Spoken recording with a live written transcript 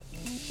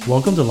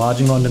Welcome to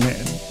Lodging on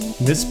Demand.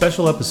 In this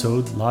special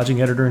episode,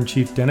 Lodging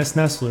Editor-in-chief Dennis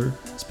Nessler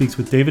speaks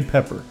with David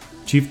Pepper,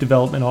 Chief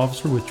Development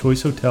Officer with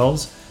Choice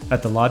Hotels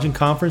at the Lodging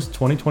Conference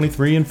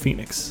 2023 in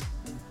Phoenix.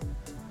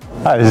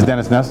 Hi, this is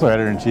Dennis Nessler,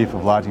 Editor-in-chief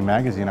of Lodging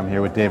Magazine. I'm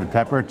here with David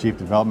Pepper, Chief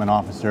Development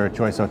Officer at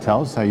Choice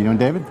Hotels. How you doing,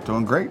 David?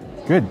 Doing great.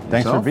 Good.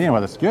 Thanks Yourself? for being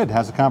with us. Good.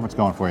 How's the conference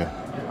going for you?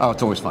 Oh,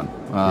 it's always fun.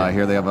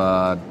 Here they have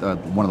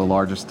one of the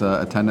largest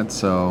attendance,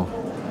 so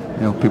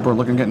people are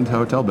looking to get into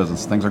hotel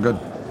business. Things are good.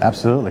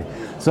 Absolutely.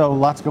 So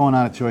lots going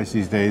on at Choice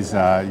these days.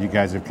 You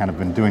guys have kind of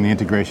been doing the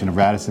integration of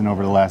Radisson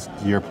over the last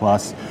year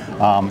plus.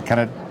 Kind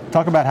of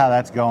talk about how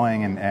that's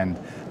going and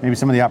maybe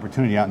some of the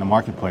opportunity out in the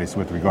marketplace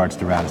with regards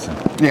to Radisson.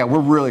 Yeah,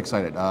 we're really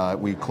excited.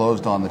 We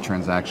closed on the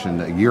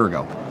transaction a year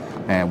ago,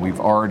 and we've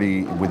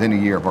already, within a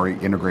year, have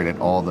already integrated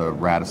all the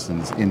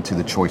Radissons into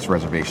the Choice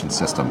reservation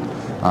system.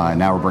 And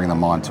now we're bringing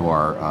them onto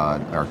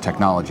our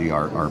technology,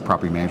 our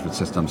property management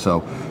system.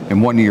 So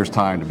in 1 year's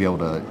time, to be able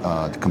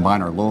to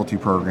combine our loyalty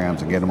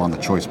programs and get them on the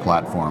Choice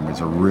platform is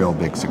a real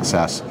big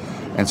success.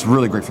 And it's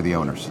really great for the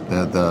owners,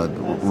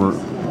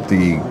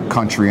 the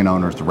Country Inn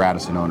owners, the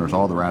Radisson owners,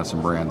 all the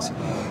Radisson brands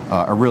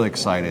are really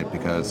excited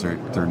because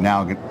they're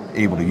now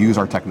able to use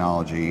our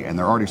technology, and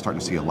they're already starting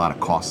to see a lot of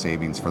cost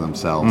savings for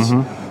themselves.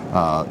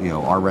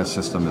 Our res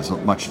system is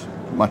much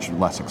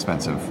less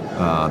expensive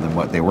than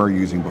what they were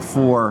using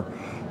before.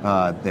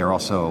 They're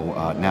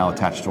also now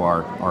attached to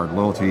our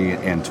loyalty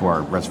and to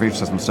our reservation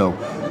system, so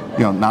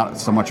not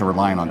so much a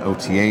relying on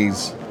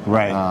OTAs.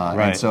 Right.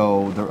 And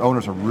so the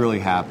owners are really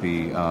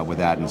happy with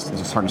that, and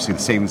starting to see the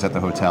savings at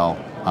the hotel,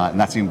 and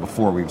that's even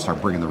before we even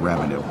start bringing the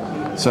revenue.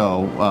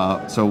 So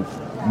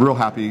real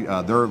happy.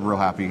 They're real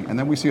happy, and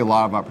then we see a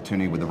lot of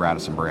opportunity with the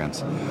Radisson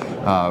brands.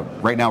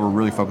 Right now, we're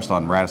really focused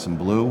on Radisson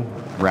Blue,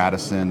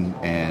 Radisson,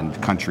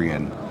 and Country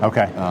Inn.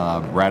 Okay.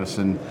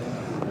 Radisson.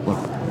 Look,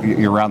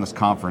 you're around this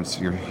conference,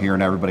 you're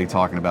hearing everybody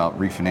talking about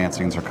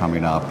refinancings are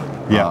coming up.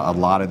 Yeah. A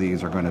lot of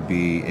these are going to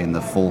be in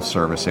the full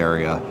service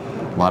area.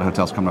 A lot of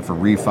hotels coming up for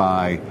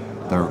refi.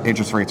 Their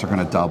interest rates are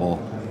going to double.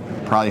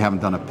 Probably haven't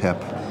done a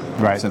PIP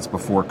since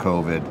before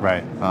COVID.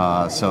 Right.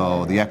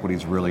 So the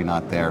equity's really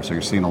not there. So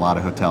you're seeing a lot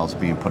of hotels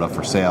being put up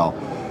for sale.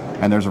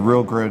 And there's a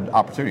real good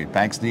opportunity.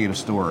 Banks need a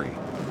story.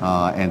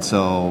 And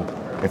so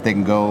if they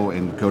can go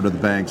to the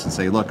banks and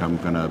say, look, I'm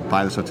going to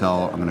buy this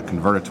hotel, I'm going to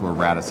convert it to a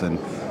Radisson.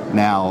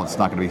 Now it's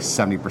not going to be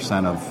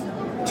 70%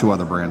 of two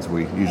other brands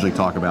we usually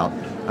talk about.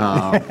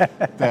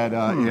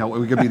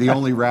 We could be the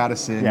only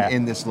Radisson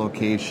in this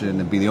location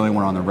and be the only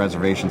one on the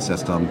reservation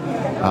system.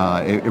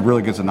 It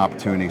really gives an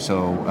opportunity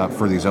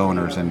for these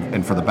owners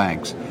and for the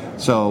banks.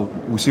 So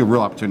we see a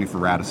real opportunity for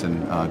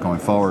Radisson going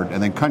forward.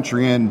 And then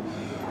Country Inn,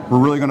 we're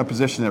really going to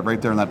position it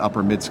right there in that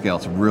upper mid-scale.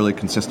 It's a really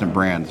consistent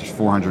brand. There's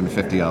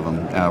 450 of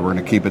them. We're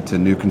going to keep it to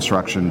new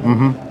construction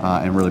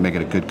and really make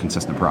it a good,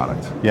 consistent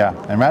product. Yeah,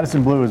 and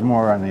Radisson Blue is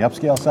more on the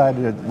upscale side?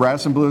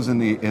 Radisson Blue is in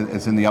the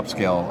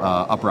upscale,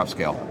 upper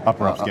upscale.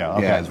 Upper upscale,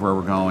 okay. Yeah, is where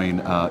we're going.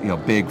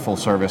 Big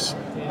full-service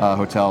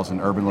hotels and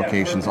urban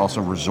locations,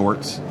 also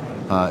resorts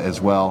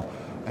as well.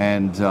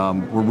 And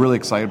we're really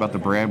excited about the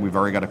brand. We've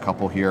already got a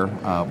couple here,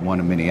 one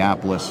in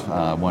Minneapolis,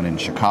 one in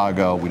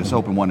Chicago. We just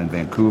opened one in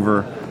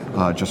Vancouver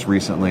just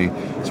recently.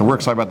 So we're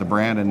excited about the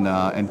brand,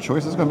 and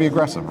Choice is going to be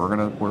aggressive. We're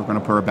going to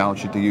put our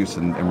balance sheet to use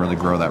and really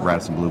grow that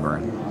Radisson Blue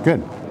brand.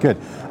 Good.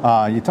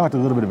 You talked a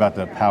little bit about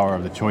the power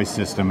of the Choice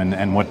system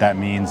and what that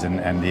means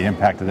and the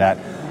impact of that.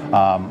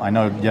 I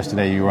know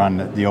yesterday you were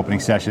on the opening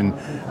session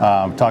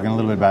talking a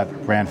little bit about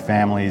brand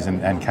families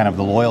and kind of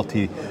the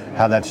loyalty,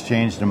 how that's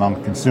changed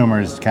among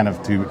consumers kind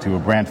of to a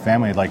brand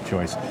family like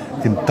Choice.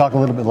 Can you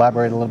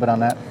elaborate a little bit on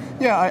that?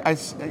 Yeah, I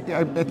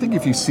think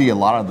if you see a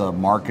lot of the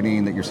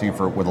marketing that you're seeing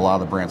with a lot of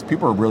the brands,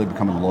 people are really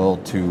becoming loyal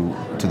to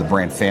the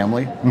brand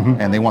family,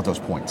 and they want those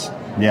points.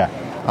 Yeah.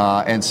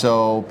 And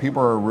so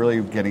people are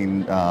really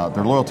getting,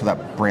 they're loyal to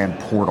that brand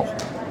portal.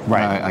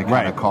 Right. I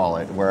kind of call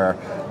it, where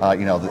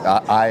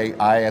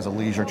I as a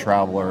leisure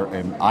traveler,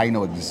 and I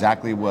know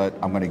exactly what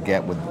I'm going to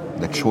get with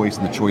the Choice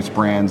and the Choice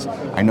brands.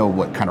 I know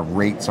what kind of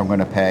rates I'm going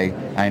to pay.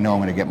 I know I'm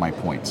going to get my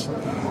points.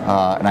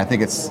 And I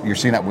think you're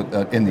seeing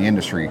that in the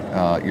industry.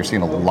 You're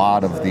seeing a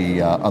lot of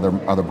the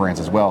other brands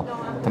as well.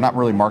 They're not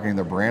really marketing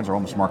their brands; they're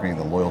almost marketing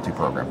the loyalty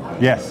program.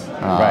 Yes.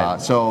 Right.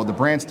 So the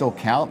brands still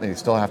count. They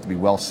still have to be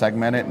well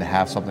segmented and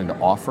have something to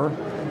offer.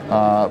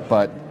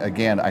 But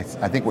again, I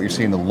think what you're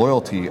seeing, the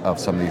loyalty of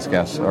some of these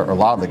guests, or a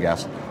lot of the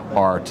guests,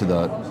 are to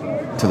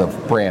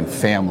the brand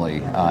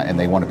family, and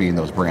they want to be in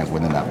those brands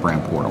within that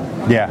brand portal.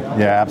 Yeah,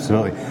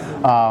 absolutely.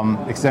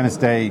 Extended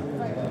stay,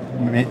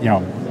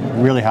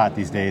 really hot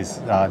these days.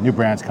 New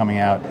brands coming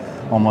out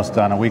almost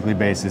on a weekly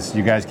basis.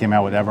 You guys came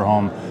out with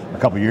Everhome a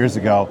couple years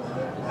ago.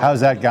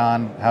 How's that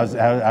gone? How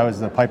is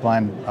the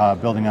pipeline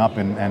building up?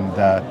 And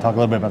talk a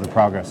little bit about the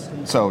progress.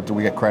 So, do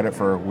we get credit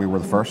for we were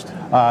the first?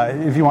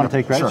 If you want to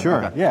take credit,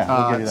 sure. Okay. Yeah,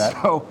 we'll give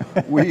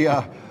you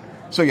that.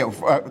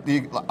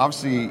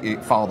 Obviously,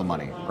 follow the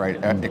money,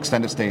 right?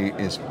 Extended stay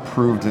has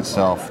proved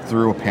itself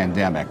through a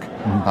pandemic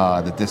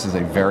that this is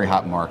a very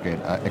hot market,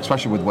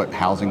 especially with what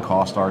housing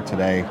costs are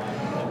today.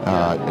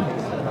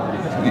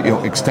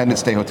 extended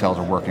stay hotels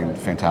are working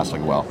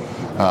fantastically well.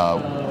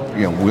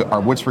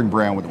 Our WoodSpring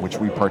brand, which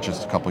we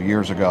purchased a couple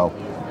years ago,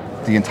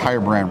 the entire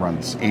brand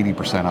runs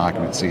 80%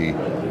 occupancy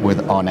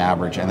with on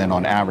average, and then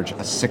on average a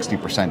 60%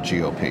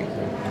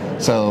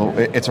 GOP. So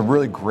it's a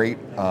really great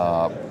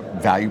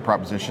value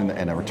proposition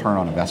and a return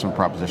on investment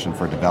proposition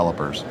for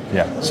developers.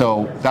 Yeah.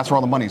 So that's where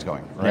all the money's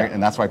going, right? Yeah.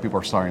 And that's why people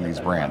are starting these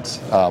brands.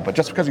 But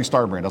just because you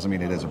start a brand doesn't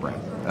mean it is a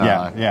brand.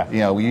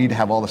 We need to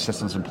have all the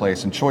systems in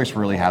place, and Choice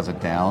really has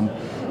it down.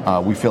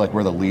 We feel like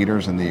we're the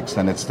leaders in the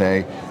extended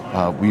stay.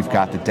 We've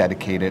got the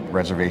dedicated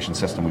reservation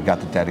system. We've got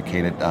the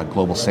dedicated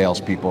global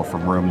salespeople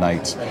from room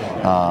nights.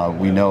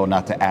 We know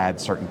not to add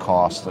certain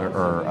costs,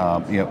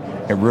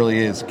 it really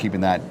is keeping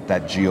that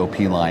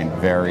GOP line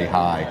very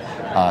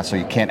high. So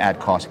you can't add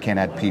costs, you can't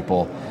add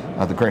people.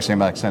 The great thing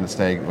about extended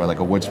stay, like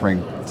a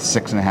WoodSpring,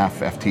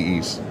 6.5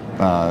 FTEs.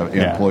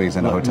 Employees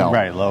in a hotel.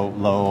 Right,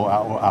 low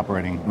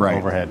operating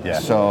overhead. Yeah.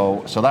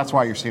 So that's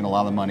why you're seeing a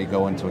lot of the money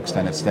go into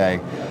extended stay,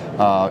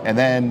 and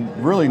then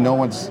really no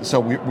one's.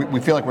 So we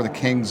feel like we're the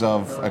kings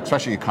of,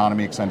 especially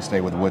economy extended stay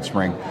with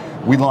WoodSpring.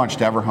 We launched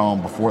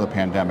Everhome before the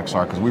pandemic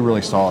started because we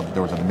really saw that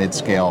there was a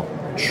mid-scale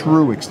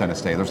true extended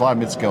stay. There's a lot of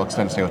mid-scale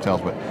extended stay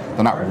hotels, but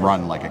they're not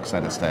run like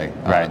extended stay.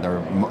 Right. They're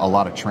a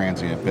lot of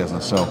transient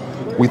business. So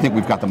we think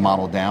we've got the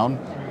model down.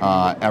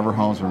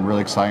 Everhome's been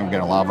really exciting. We're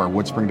getting a lot of our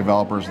WoodSpring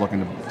developers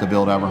looking to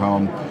build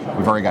Everhome.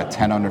 We've already got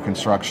 10 under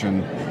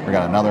construction. We've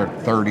got another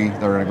 30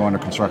 that are going to go under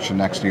construction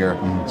next year.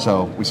 Mm-hmm.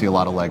 So we see a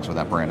lot of legs with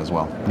that brand as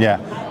well. Yeah.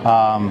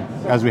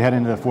 As we head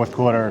into the fourth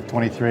quarter of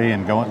 23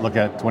 and go look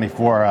at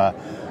 24,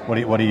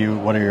 what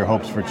are your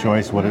hopes for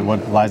Choice? What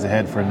lies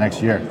ahead for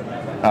next year?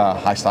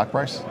 High stock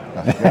price.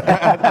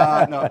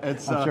 No,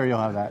 it's. I'm sure you'll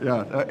have that.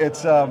 Yeah,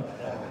 it's.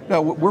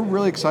 No, we're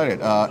really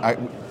excited.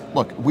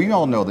 Look, we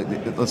all know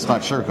that. Let's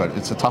not sugarcoat it.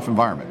 It's a tough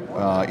environment.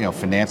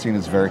 Financing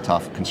is very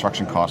tough.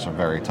 Construction costs are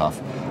very tough.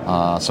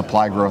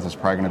 Supply growth is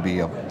probably going to be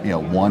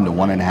 1 to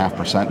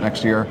 1.5%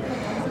 next year.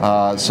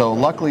 So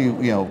luckily,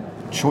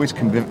 Choice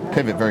can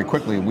pivot very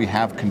quickly. We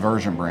have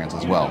conversion brands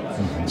as well.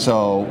 Mm-hmm.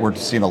 So we're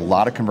seeing a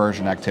lot of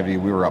conversion activity.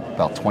 We were up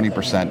about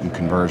 20% in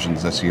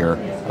conversions this year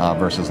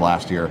versus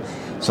last year.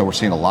 So we're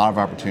seeing a lot of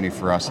opportunity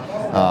for us.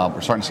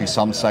 We're starting to see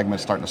some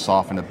segments starting to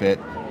soften a bit.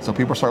 So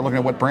people start looking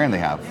at what brand they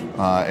have.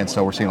 And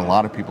so we're seeing a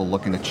lot of people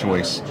looking at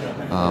Choice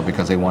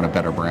because they want a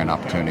better brand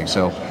opportunity.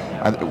 So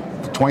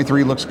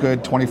 23 looks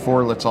good.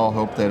 24, let's all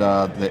hope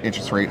that the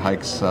interest rate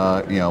hikes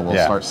will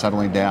start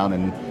settling down,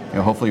 and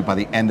hopefully by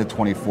the end of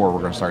 24 we're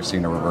going to start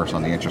seeing a reverse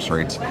on the interest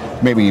rates,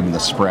 maybe even the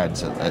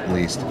spreads at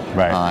least.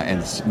 Right.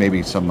 And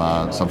maybe some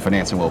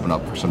financing will open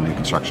up for some new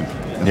construction.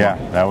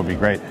 That would be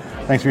great.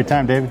 Thanks for your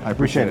time, David. I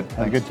appreciate it.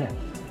 Have a good time.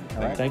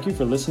 All right. Thank you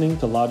for listening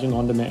to Lodging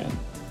on Demand.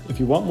 If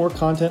you want more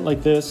content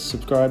like this,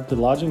 subscribe to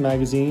Lodging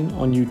Magazine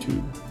on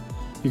YouTube.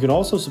 You can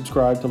also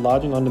subscribe to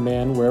Lodging on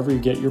Demand wherever you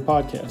get your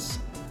podcasts.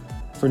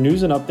 For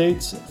news and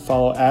updates,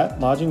 follow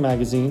 @Lodging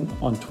Magazine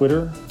on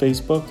Twitter,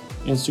 Facebook,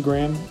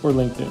 Instagram, or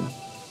LinkedIn,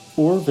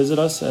 or visit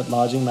us at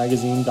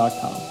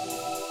lodgingmagazine.com.